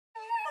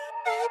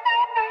Hey,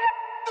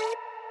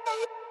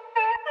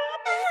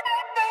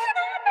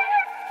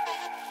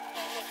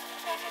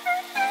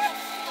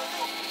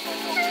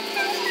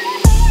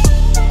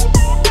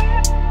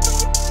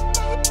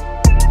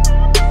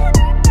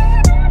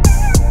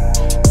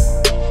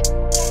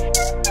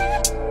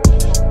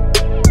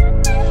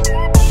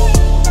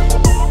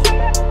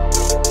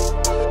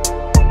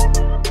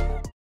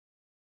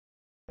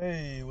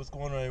 what's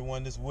going on,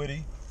 everyone? This is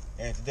Woody,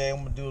 and today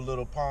I'm gonna do a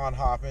little pond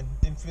hopping.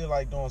 Didn't feel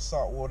like doing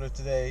salt water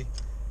today.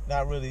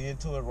 Not really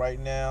into it right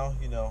now.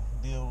 You know,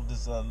 deal with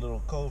this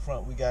little cold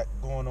front we got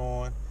going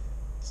on.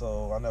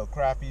 So I know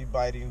crappie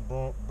biting,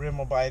 brim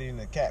are biting,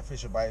 and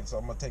catfish are biting. So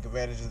I'm gonna take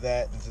advantage of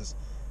that and just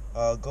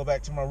go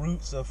back to my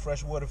roots of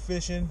freshwater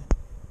fishing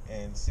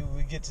and see what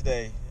we get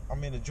today.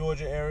 I'm in the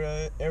Georgia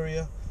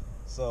area,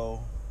 so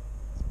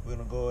we're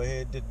gonna go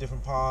ahead, to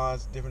different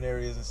ponds, different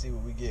areas, and see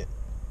what we get.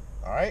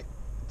 All right.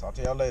 Talk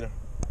to y'all later.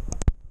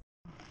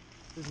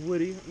 This is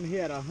Woody. I'm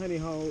here at a honey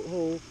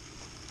hole,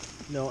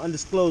 you know,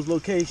 undisclosed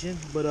location,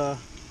 but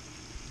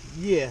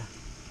yeah,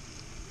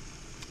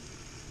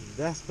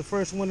 that's the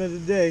first one of the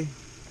day.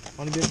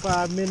 Only been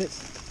 5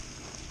 minutes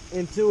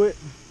into it,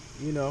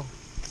 you know,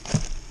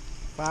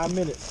 5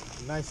 minutes,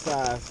 nice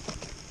size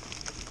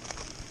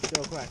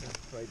shell cracker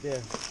right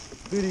there.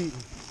 Good eating.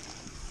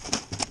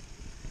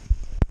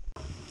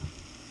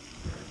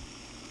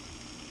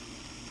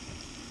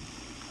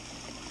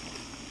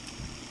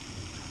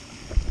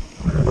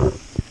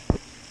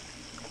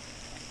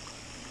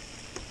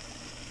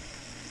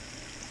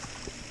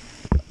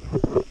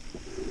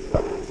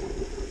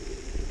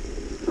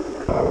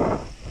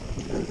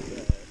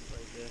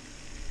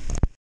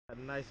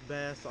 Nice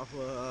bass off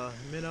of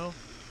minnow.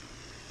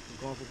 I'm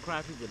going for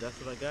crappie, but that's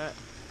what I got.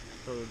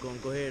 So we're gonna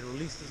go ahead and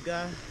release this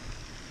guy. And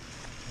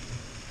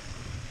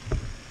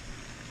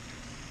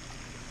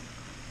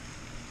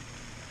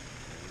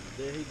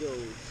there he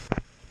goes.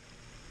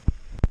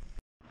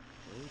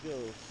 There he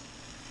goes.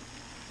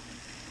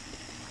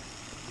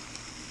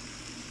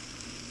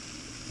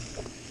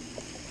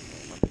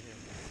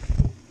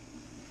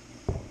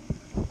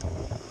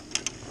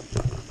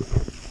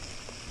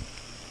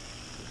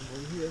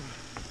 Over here.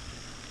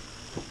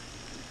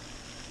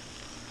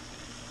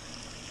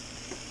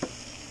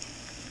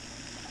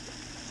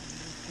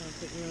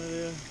 Take me over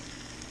there.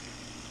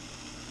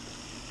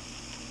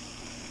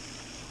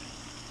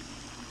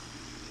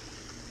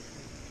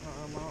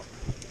 Arm out.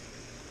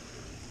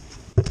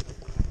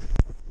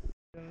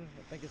 I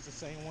think it's the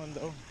same one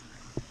though.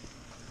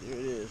 There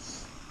it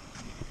is.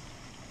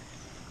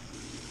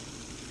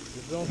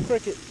 It's on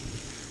cricket.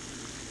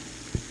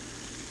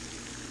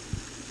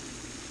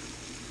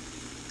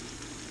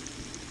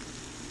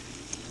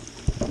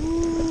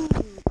 Woo!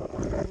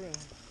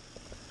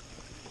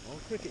 On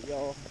cricket,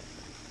 y'all.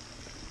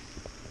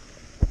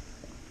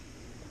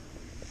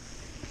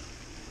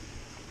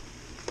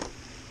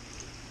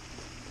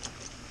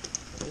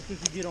 That's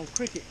what you get on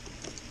cricket.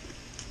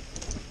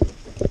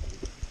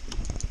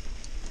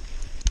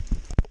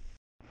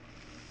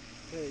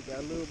 Okay, got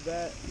a little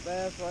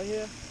bass right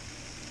here.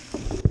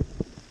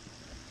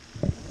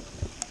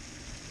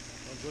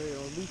 I'll go ahead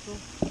and release him.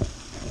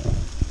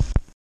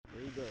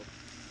 There you go.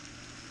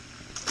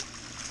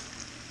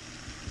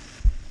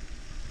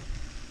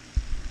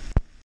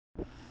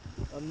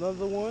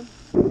 Another one.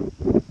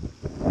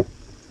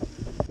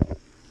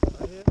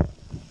 Right here.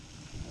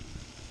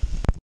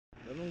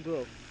 Let them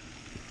grow.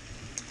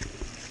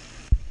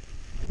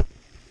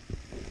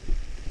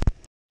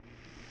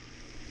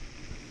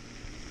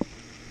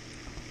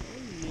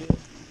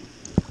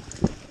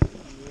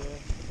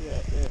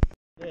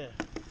 Yeah.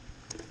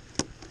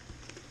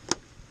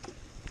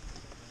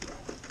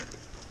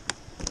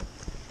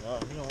 Wow,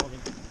 you don't want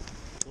to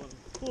go in the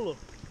cooler.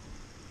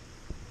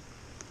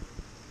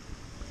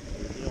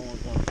 You don't want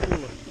to go in the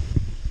cooler.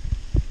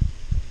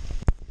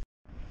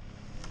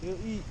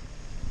 He'll eat.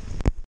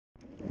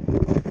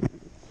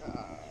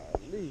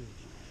 Golly.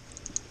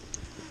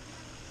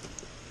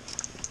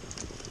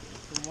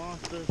 Some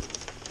monsters.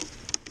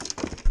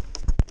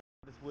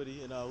 It's Woody,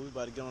 and we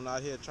about to get on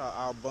out here, try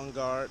our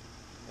Bungard,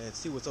 and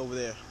see what's over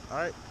there. All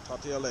right,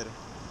 talk to y'all later.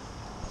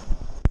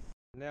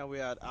 Now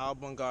we're at our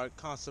Bungard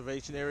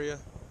conservation area.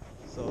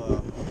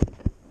 So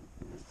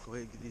go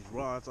ahead and get these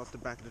rods off the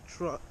back of the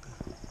truck.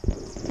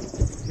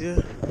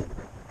 Here.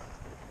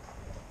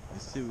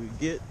 Let's see what we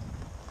get.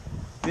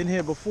 Been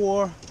here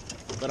before,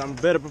 but I'm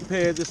better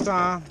prepared this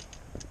time.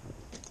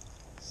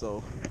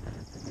 So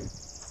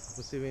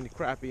we'll see if any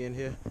crappie in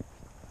here.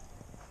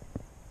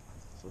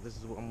 So this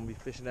is what I'm gonna be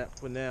fishing at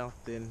for now.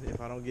 Then if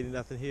I don't get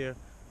nothing here,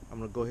 I'm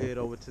gonna go ahead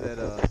over to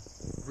that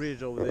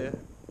bridge over there.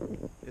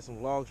 There's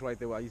some logs right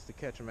there where I used to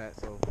catch them at,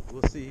 so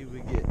we'll see who we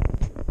get.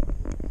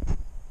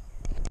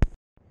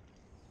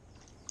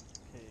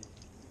 Okay.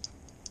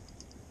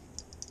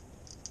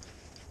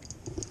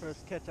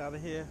 First catch out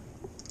of here.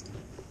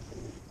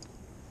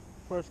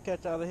 First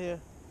catch out of here.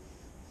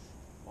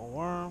 A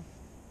worm.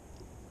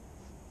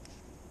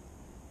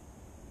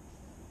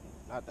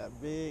 Not that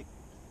big.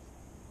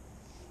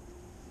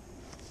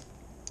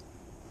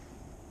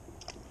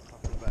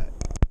 Off the back.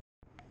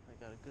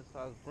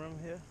 Size brim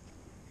here.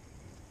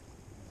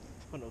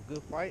 Putting a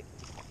good fight.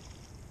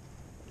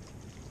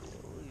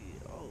 Oh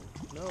yeah. Oh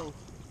no.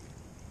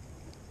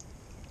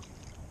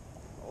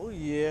 Oh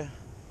yeah.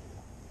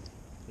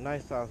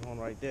 Nice size one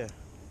right there.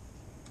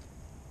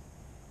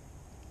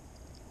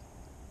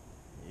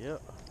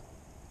 Yep.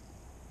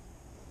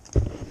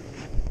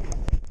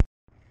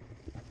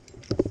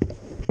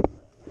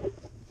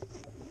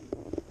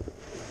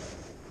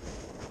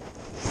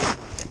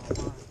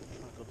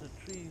 Go to the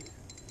trees.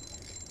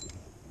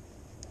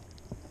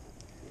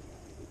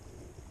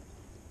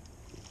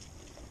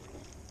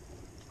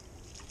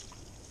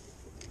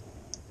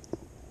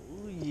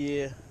 Oh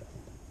yeah.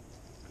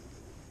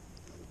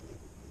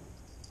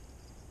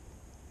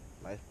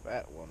 Nice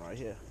fat one right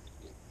here.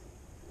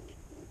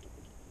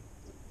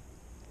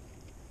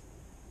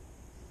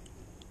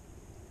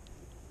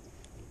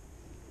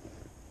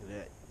 Look at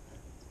that.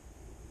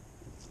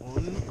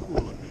 One in the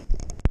cooler. What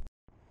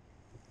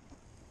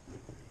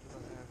do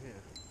I have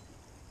here?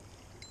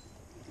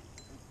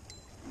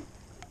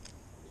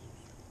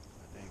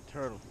 That dang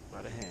turtle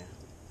by the hand.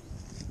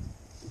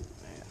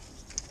 Man,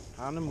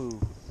 time to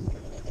move.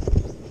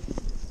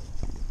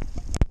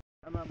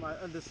 I'm at my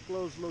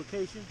undisclosed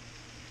location.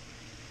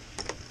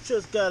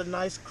 Just got a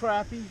nice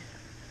crappie.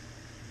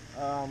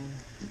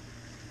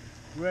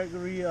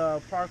 Gregory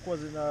Park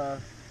wasn't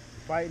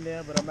biting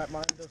there, but I'm at my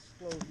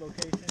undisclosed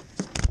location.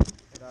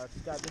 And I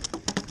just got this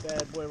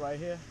bad boy right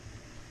here.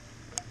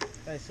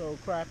 Nice old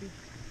crappie.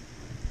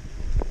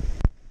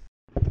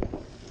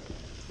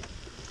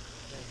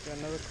 Got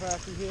another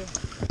crappie here.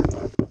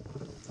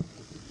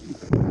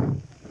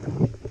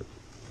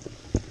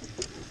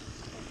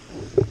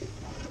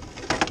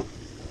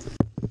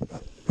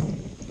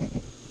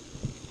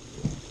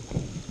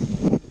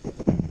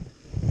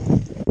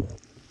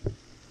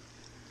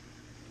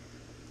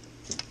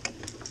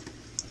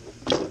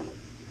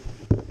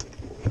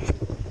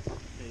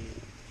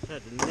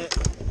 Had to net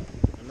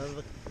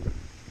another.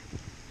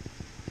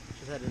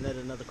 Just had to net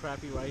another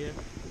crappie right here.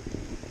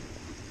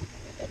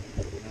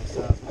 Nice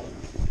size one.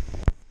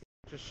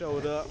 Just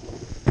showed up.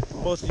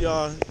 Most of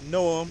y'all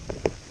know him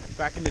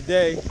back in the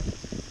day.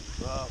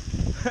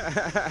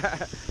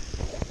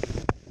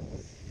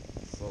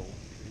 So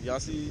y'all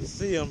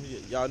see him,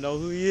 y'all know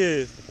who he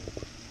is.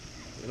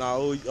 In our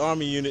old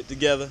army unit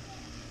together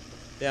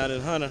down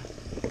in Hunter.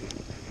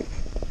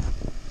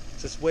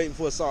 Just waiting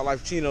for a Salt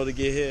Life Chino to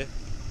get here.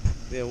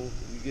 Then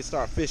we can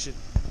start fishing.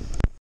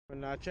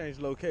 When I changed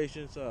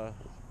locations,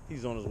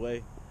 he's on his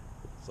way.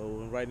 So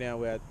right now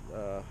we're at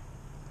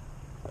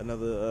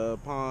another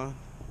pond,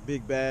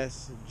 big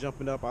bass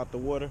jumping up out the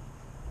water.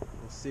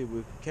 Let's see if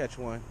we can catch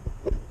one.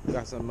 We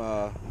got some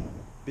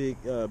big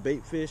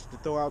bait fish to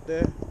throw out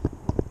there,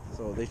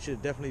 so they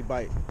should definitely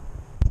bite.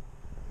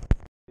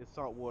 It's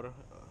saltwater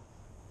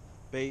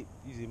bait,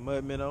 using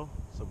mud minnow.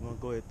 So we're gonna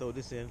go ahead and throw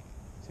this in,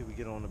 see if we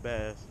get on the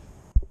bass.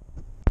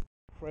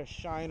 Fresh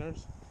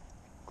shiners.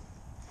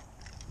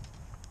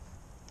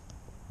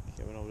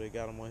 Kevin over there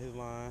got them on his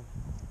line.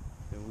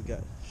 Then we got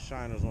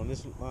shiners on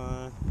this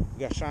line. We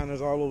got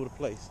shiners all over the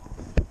place.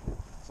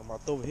 So I'm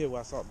about over here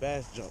where I saw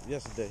bass jump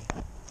yesterday.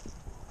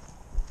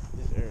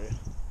 This area.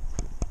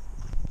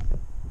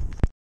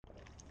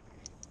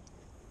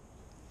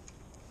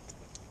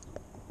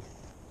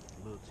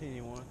 A little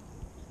teeny one.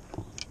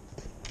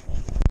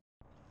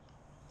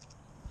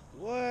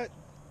 What?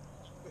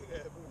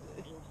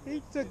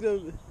 He took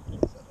the.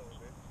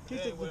 He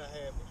took what I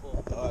had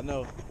before. Oh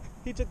no.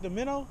 He took the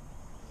minnow?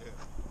 Yeah.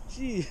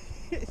 Gee.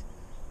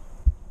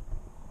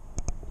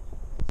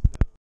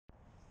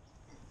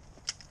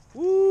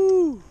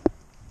 Woo!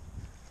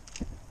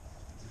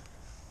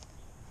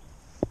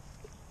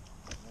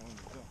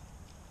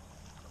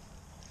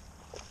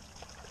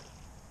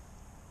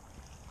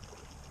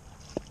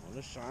 On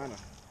the shiner.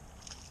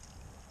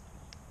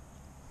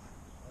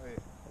 Oh, yeah.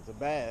 It's a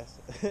bass.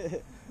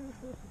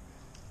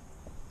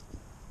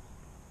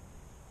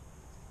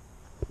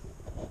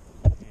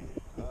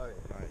 Oh yeah,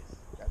 nice.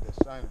 Got that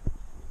shiner.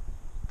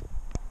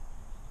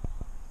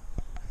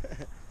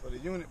 For the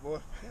unit, boy.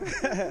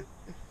 It's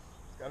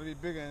gotta be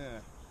bigger than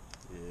that.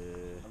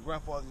 Yeah. My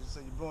grandfather used to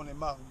say, you blow in their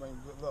mouth and bring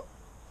good luck.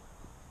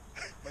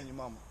 Bring your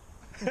mama.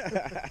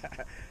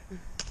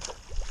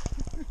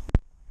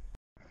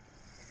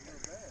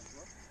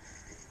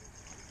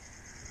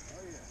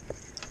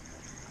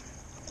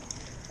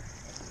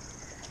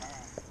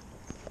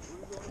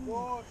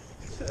 Oh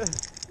yeah.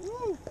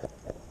 Woo!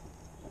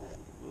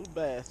 Little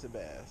bass to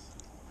bass.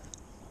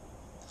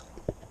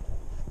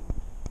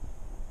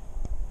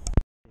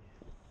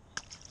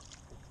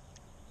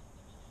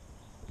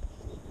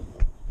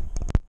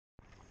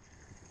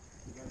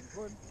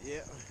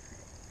 Yeah.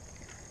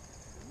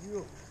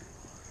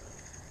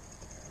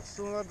 As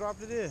soon as I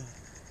dropped it in.